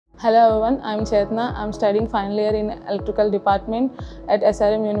Hello everyone, I am Chetana. I am studying final year in electrical department at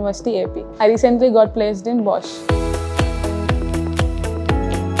SRM University-AP. I recently got placed in Bosch.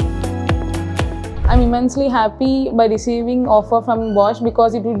 I am immensely happy by receiving offer from Bosch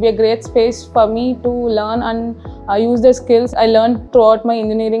because it would be a great space for me to learn and use the skills I learned throughout my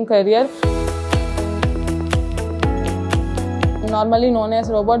engineering career. Normally known as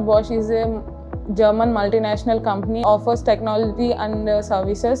Robert Bosch is a German multinational company, offers technology and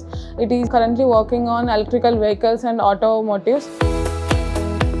services. It is currently working on electrical vehicles and automotives.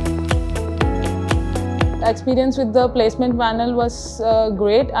 Experience with the placement panel was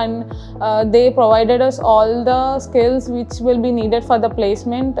great, and they provided us all the skills which will be needed for the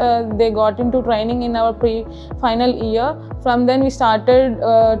placement. They got into training in our pre-final year. From then we started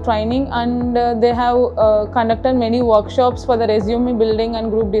training, and they have conducted many workshops for the resume building and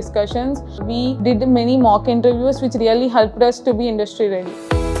group discussions. We did many mock interviews which really helped us to be industry ready.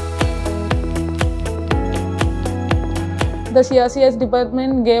 The CRCS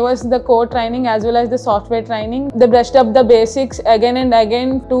department gave us the core training as well as the software training. They brushed up the basics again and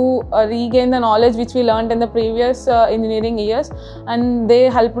again to regain the knowledge which we learned in the previous engineering years, and they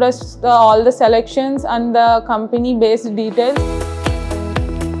helped us all the selections and the company based details.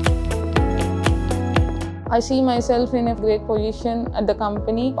 I see myself in a great position at the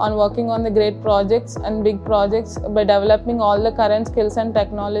company on working on the great projects and big projects by developing all the current skills and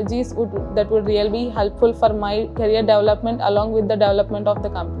technologies that would really be helpful for my career development along with the development of the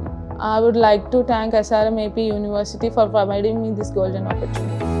company. I would like to thank SRM AP University for providing me this golden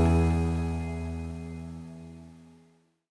opportunity.